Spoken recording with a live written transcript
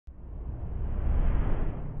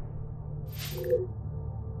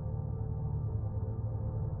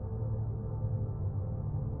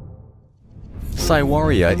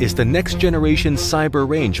Cywaria is the next-generation cyber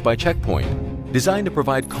range by Check Point. Designed to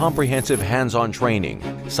provide comprehensive hands-on training,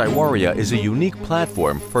 Cywaria is a unique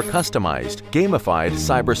platform for customized, gamified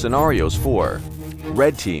cyber scenarios for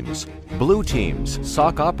red teams, blue teams,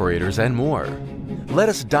 SOC operators, and more. Let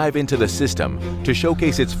us dive into the system to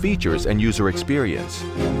showcase its features and user experience.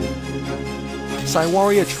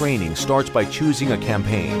 Cywaria training starts by choosing a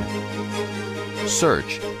campaign.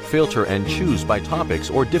 Search, filter, and choose by topics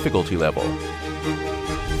or difficulty level.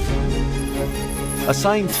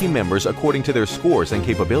 Assign team members according to their scores and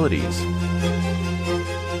capabilities.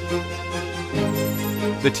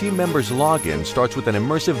 The team member's login starts with an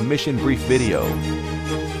immersive mission brief video.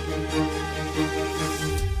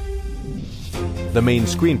 The main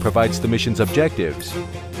screen provides the mission's objectives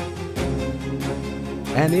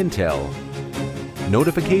and intel,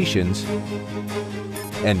 notifications,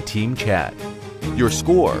 and team chat. Your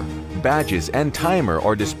score, badges, and timer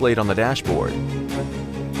are displayed on the dashboard.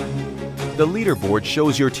 The leaderboard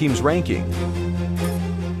shows your team's ranking.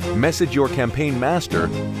 Message your campaign master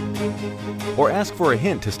or ask for a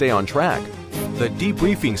hint to stay on track. The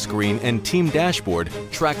debriefing screen and team dashboard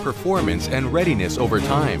track performance and readiness over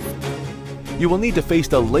time. You will need to face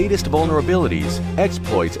the latest vulnerabilities,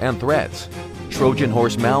 exploits, and threats: Trojan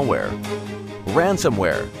horse malware,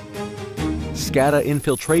 ransomware, SCADA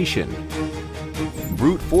infiltration,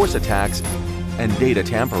 brute force attacks, and data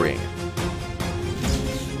tampering.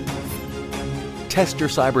 Test your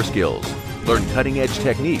cyber skills, learn cutting-edge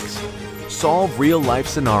techniques, solve real-life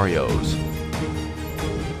scenarios.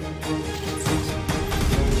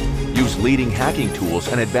 Use leading hacking tools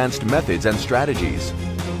and advanced methods and strategies.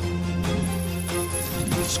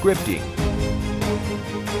 Scripting,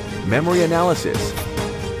 memory analysis,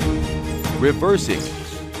 reversing,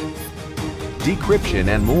 decryption,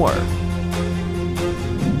 and more.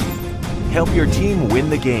 Help your team win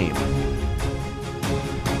the game.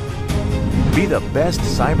 Be the best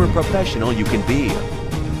cyber professional you can be.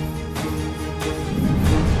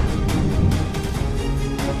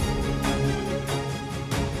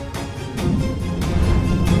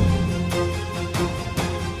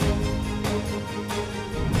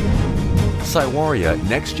 Cywaria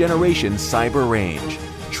Next Generation Cyber Range.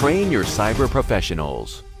 Train your cyber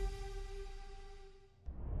professionals.